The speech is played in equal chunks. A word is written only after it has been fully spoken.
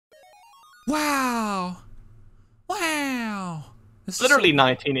Wow. Wow. This is Literally so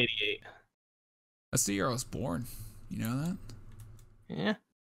 1988. That's the year I was born. You know that? Yeah.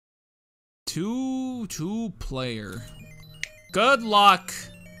 Two player. Good luck.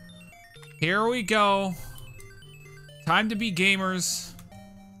 Here we go. Time to be gamers.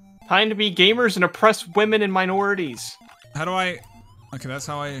 Time to be gamers and oppress women and minorities. How do I... Okay, that's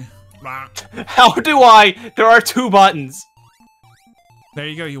how I... How do I? There are 2 buttons. There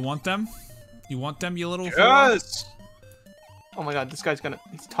you go. You want them? You want them, you little... Yes! Oh my god, this guy's gonna...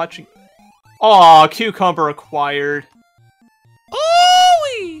 He's touching... Aw, cucumber acquired.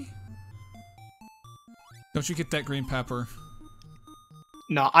 Ooh-wee! Don't you get that green pepper?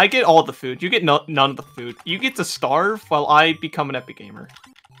 No, I get all the food. You get none of the food. You get to starve while I become an epic gamer.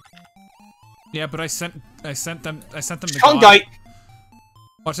 Yeah, but I sent them to Shungite! God.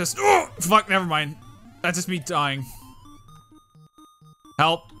 Watch this. Oh, fuck, never mind. That's just me dying.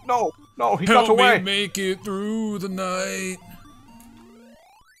 Help. No, he Help got away. me make it through the night.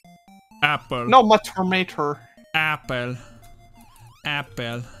 Apple. No, my tomato. Apple.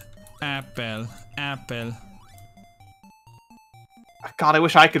 Apple. Apple. Apple. God, I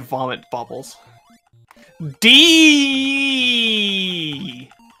wish I could vomit bubbles. D.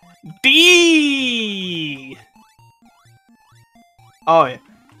 Oh yeah.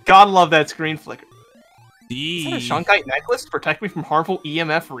 God love that screen flicker. Is that a Shungite necklace to protect me from harmful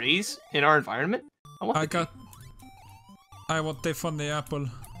EMF rays in our environment? I want the from the apple.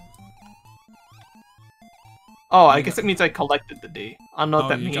 Oh, I guess it means I collected the D. I don't know what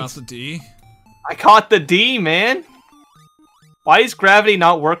that means. You got the D? I caught the D, man! Why does gravity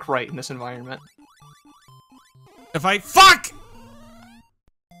not work right in this environment? If I- FUCK!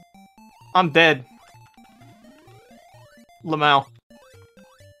 I'm dead. Lamau.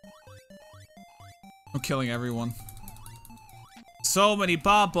 I'm killing everyone. So many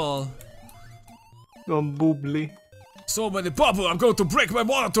bubble. Boobly. So many bubble, I'm going to break my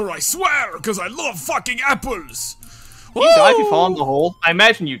monitor, I swear, because I love fucking apples! You die if you fall in the hole? I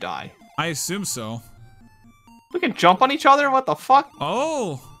imagine you die. I assume so. We can jump on each other? What the fuck?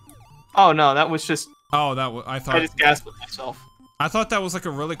 Oh! Oh no, that was just... Oh, that was... I just gasped with myself. I thought that was like a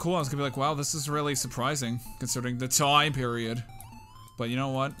really cool. I was gonna be like, wow, this is really surprising, considering the time period. But you know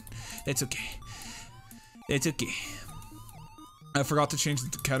what? It's okay. It's okay. I forgot to change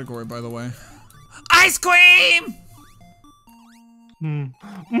the category, by the way. Ice cream!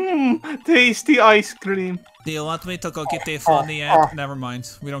 Tasty ice cream. Do you want me to go get the funny app? Never mind.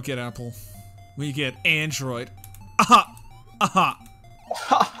 We don't get Apple. We get Android. Aha! Aha!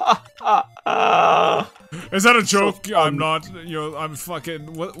 Is that a joke? So I'm not. You know, I'm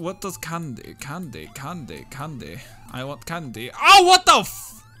fucking. What does candy? Candy. I want candy. Oh, what the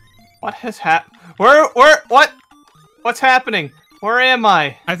f? What has happened? What's happening? Where am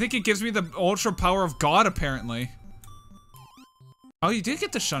I? I think it gives me the ultra power of God, apparently. Oh, you did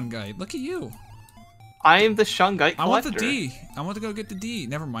get the Shungite. Look at you. I am the Shungite collector. I want the D. I want to go get the D.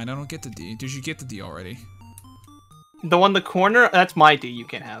 Never mind, I don't get the D. Did you get the D already? The one in the corner? That's my D. You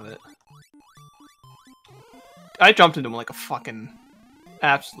can't have it. I jumped into him like a fucking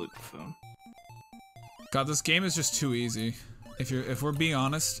absolute buffoon. God, this game is just too easy. If we're being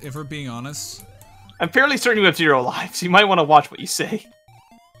honest, I'm fairly certain you have 0 lives. You might want to watch what you say.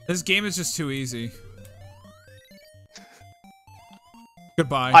 This game is just too easy.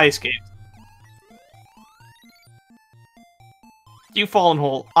 Goodbye. I escaped. You fall in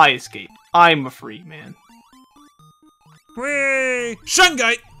hole. I escape. I'm a free man. Whee!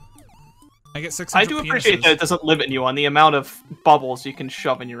 Shungite! I get 600 I do appreciate that it doesn't limit you on the amount of bubbles you can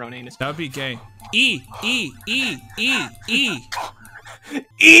shove in your own anus. That would be gay. Eat!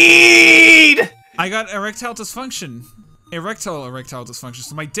 I got erectile dysfunction. Erectile dysfunction,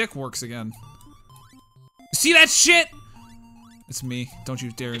 so my dick works again. See that shit? It's me. Don't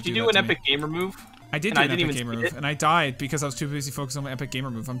you dare do that. Did you do an epic gamer move? I did do an epic gamer move, and I died because I was too busy focusing on my epic gamer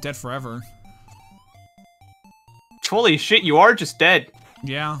move. I'm dead forever. Holy shit, you are just dead.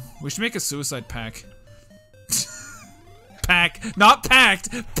 Yeah, we should make a suicide pack. Pack, not packed,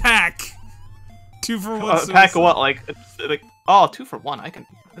 pack. 2 for 1 pack of what? Like, oh, 2 for 1.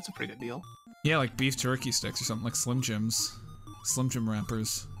 That's a pretty good deal. Yeah, like beef jerky sticks or something, like Slim Jims. Slim Jim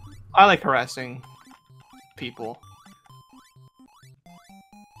wrappers. I like harassing people.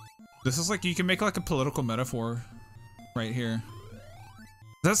 This is like, you can make like a political metaphor right here.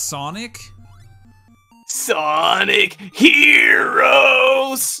 Is that Sonic? Sonic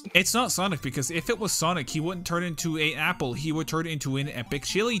Heroes! It's not Sonic, because if it was Sonic, he wouldn't turn into an apple, he would turn into an epic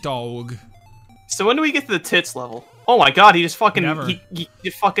chili dog. So when do we get to the tits level? Oh my god, he just fucking Never. he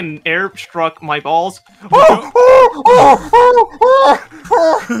just fucking air struck my balls.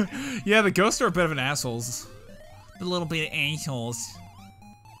 Yeah, the ghosts are a bit of an assholes. A little bit of assholes.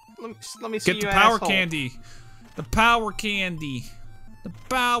 Let me see Get you the power asshole. candy. The power candy. The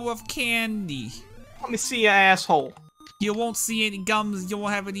power of candy. Let me see you asshole. You won't see any gums, you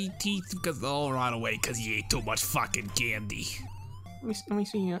won't have any teeth because they'll all rot away because you ate too much fucking candy. Let me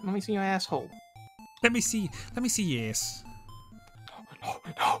see you asshole. Let me see your ass.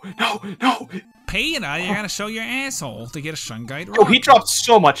 No. Hey, and you're gonna show your asshole to get a Shungite rock. Oh, he dropped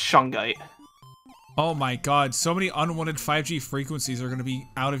so much Shungite. Oh my god, so many unwanted 5G frequencies are gonna be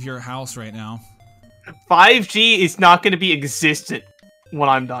out of your house right now. 5G is not going to be existent when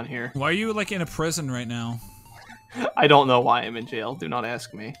I'm done here. Why are you like in a prison right now? I don't know why I'm in jail. Do not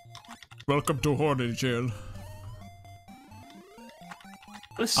ask me. Welcome to Horny Jail.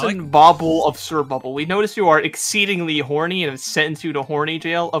 Listen, Bobble of Sir Bubble. We notice you are exceedingly horny and have sentenced you to horny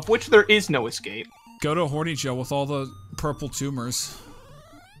jail, of which there is no escape. Go to Horny Jail with all the purple tumors.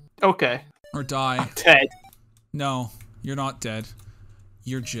 Okay. Or die. Dead. No, you're not dead.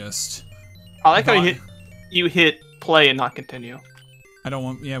 You're just... I like how you hit play and not continue. I don't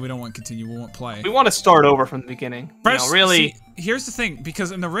want... Yeah, we don't want continue. We want play. We want to start over from the beginning. Fresh, you know, really... See, here's the thing.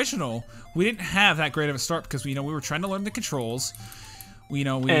 Because in the original, we didn't have that great of a start because, we were trying to learn the controls.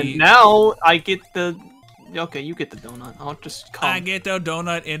 And now I get the... Okay, you get the donut. I'll just come. I get the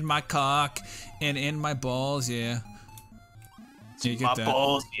donut in my cock and in my balls, yeah. Yeah, you get that.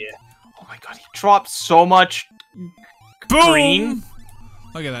 Balls, yeah. Oh my god, he dropped so much Boom! green.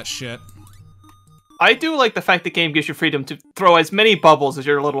 Look at that shit. I do like the fact the game gives you freedom to throw as many bubbles as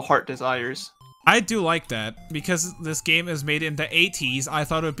your little heart desires. I do like that. Because this game is made in the 80s, I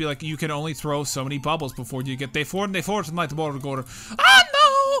thought it would be like you can only throw so many bubbles before you get they forward and like the border go to oh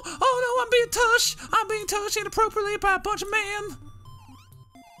no! Oh no, I'm being touched inappropriately by a bunch of men.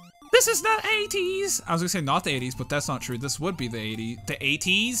 This is not 80s. I was gonna say not the 80s, but that's not true. This would be the 80s. The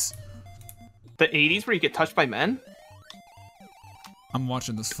 80s? The 80s where you get touched by men? I'm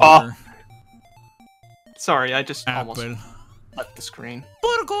watching this fucker. Sorry, I just Apple. almost left the screen.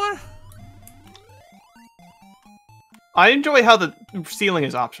 Burger. I enjoy how the ceiling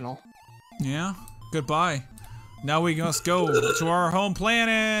is optional. Yeah. Goodbye. Now we must go to our home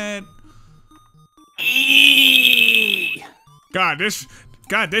planet. Eee! God, this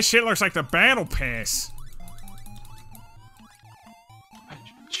shit looks like the battle pass.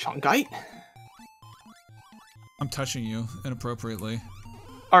 Shungite? I'm touching you inappropriately.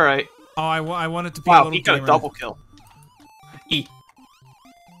 All right. Oh, I want it to be a Wow, little he got gamer. a double kill. E.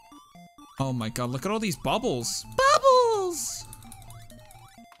 Oh my god, look at all these bubbles. Bubbles!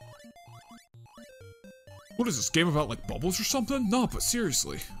 What is this game about, like bubbles or something? No, but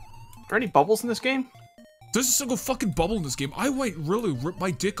seriously. Are there any bubbles in this game? There's a single fucking bubble in this game. I might really rip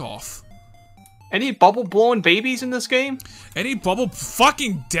my dick off. Any bubble blowing babies in this game? Any bubble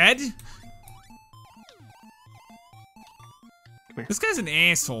fucking dead? This guy's an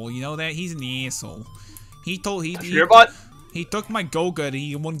asshole, you know that? He's an asshole. He Your butt? He took my Goga and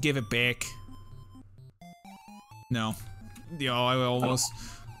he wouldn't give it back. No. Yo, I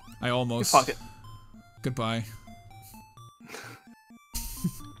almost. Fuck it. Goodbye.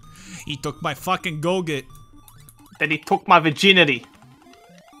 He took my fucking Go-Get. Then he took my virginity.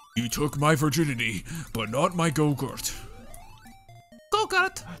 You took my virginity, but not my Go-Gurt.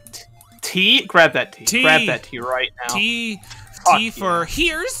 Go-Gurt! T? Grab that T. T. Grab that T right now. T for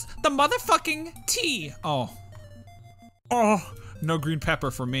here's the motherfucking T. Oh. Oh, no green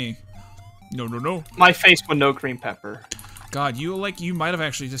pepper for me. No, no, no. My face with no green pepper. God, you might have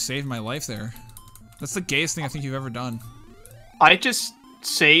actually just saved my life there. That's the gayest thing I think you've ever done. I just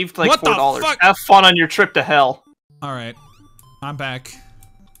saved like What the $4. fuck? Have fun on your trip to hell. Alright. I'm back.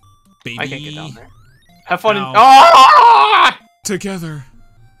 Baby. I can't get down there. Have fun in- Ow. Ah! Together.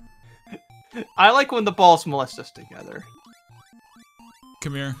 I like when the balls molest us together.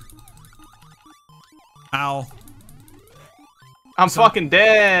 Come here. Ow. I'm fucking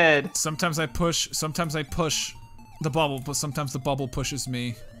dead. Sometimes I push the bubble, but sometimes the bubble pushes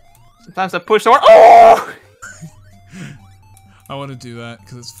me. Sometimes I push or oh! I want to do that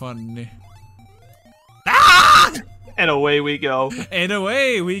because it's fun. Ah! And away we go. And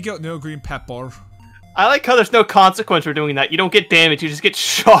away we go. No green pepper. I like how there's no consequence for doing that. You don't get damaged, you just get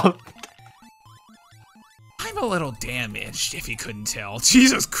shoved. I'm a little damaged, if you couldn't tell.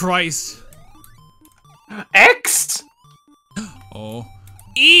 Jesus Christ. X? Oh.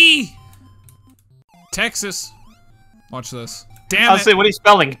 E! Texas. Watch this. Damn I'll it. say, what are you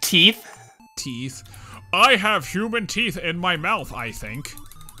spelling? Teeth? Teeth. I have human teeth in my mouth, I think.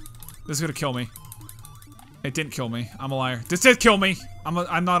 This is gonna kill me. It didn't kill me. I'm a liar. This did kill me.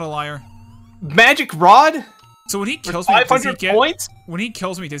 I'm not a liar. Magic rod? So when he kills me, 500 points? When he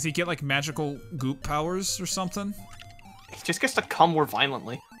kills me, does he get like magical goop powers or something? He just gets to come more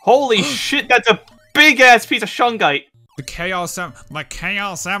violently. Holy shit, that's a big-ass piece of shungite. The Chaos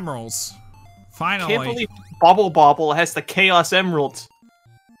Emeralds. Finally. Can't believe Bobble has the Chaos Emeralds.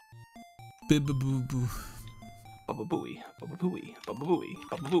 Boo-boo-boo-boo. Bubba booey, bubba booey, bubba booey,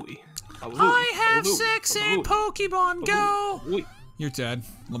 bubba booey. I have sex in Pokemon Go! You're dead,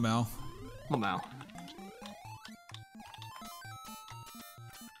 Lamel.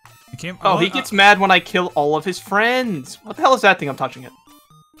 Oh, he gets mad when I kill all of his friends. What the hell is that thing? I'm touching it.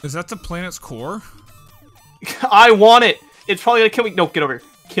 Is that the planet's core? I want it. It's probably gonna kill me. No, get over here.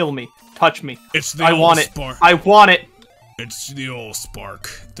 Kill me. Touch me. It's the I want it. I want it. It's the old spark.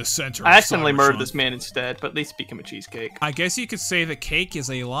 The center. I accidentally murdered this man instead, but at least became a cheesecake. I guess you could say the cake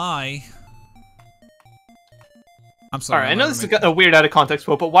is a lie. I'm sorry. Alright, I know this is a weird out of context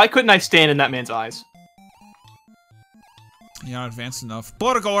quote, but why couldn't I stand in that man's eyes? You're not advanced enough.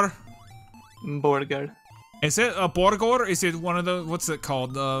 Borgor! Borgor. Is it a Borgor or is it one of the, what's it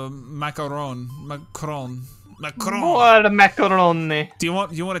called? Macaron. What a macaroni. Do you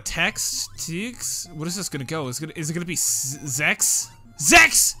want a text? Tix? What is this gonna go? Is it gonna be Zex?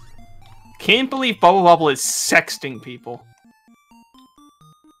 Zex! Can't believe Bubble is sexting people.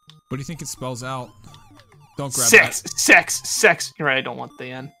 What do you think it spells out? Don't grab sex, that. Sex. You're right, I don't want the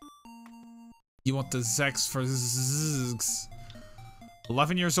N. You want the Zex for Zx.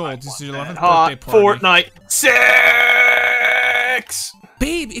 11 years old. This is your 11th birthday party. Fortnite. Sex!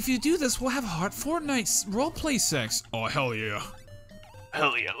 Babe, if you do this, we'll have hot Fortnite roleplay sex. Oh, hell yeah.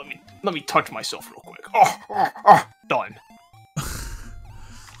 Hell yeah, let me touch myself real quick. Done.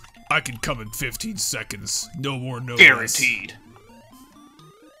 I can come in 15 seconds. No more, no Guaranteed. Less.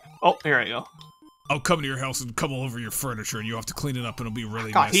 Oh, here I go. I'll come to your house and come all over your furniture and you have to clean it up and it'll be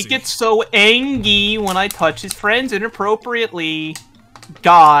really God, messy. He gets so angry when I touch his friends inappropriately.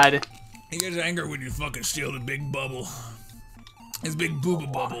 God. He gets angry when you fucking steal the big bubble. His big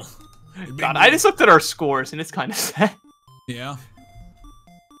booba bubble. God, I just looked at our scores and it's kind of sad. Yeah.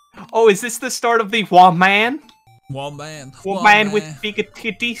 Oh, is this the start of the Woman? Woman with big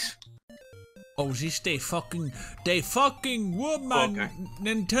titties? Oh, this they fucking woman. Okay.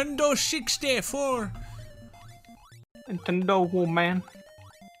 Nintendo 64. Nintendo woman.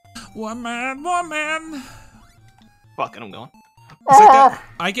 Woman. Fucking, I'm going. Like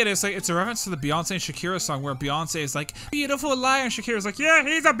I get it. It's a reference to the Beyonce and Shakira song where Beyonce is like, beautiful liar, and Shakira's like, yeah,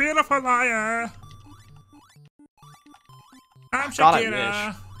 he's a beautiful liar. I'm Shakira. God, I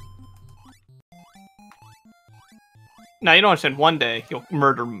wish. Now, you don't understand. One day, you'll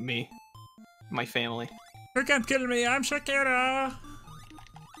murder me. My family. You can't kill me, I'm Shakira.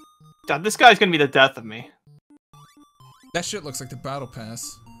 God, this guy's gonna be the death of me. That shit looks like the battle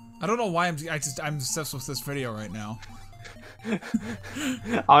pass. I don't know why I'm obsessed with this video right now. I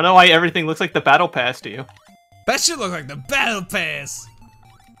don't know why everything looks like the battle pass to you. That shit looks like the battle pass.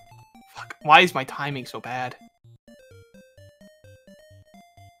 Fuck, why is my timing so bad?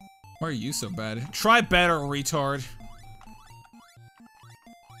 Why are you so bad? Try better, retard.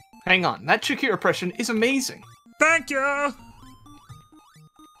 Hang on, that Shakira impression is amazing. Thank you!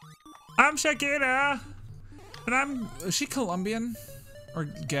 I'm Shakira! And is she Colombian? Or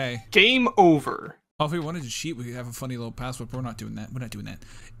gay? Game over. Oh, if we wanted to cheat, we could have a funny little password, but we're not doing that. We're not doing that.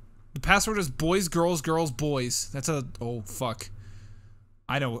 The password is boys, girls, girls, boys. That's a, oh, fuck.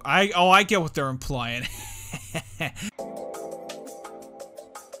 I know, I get what they're implying.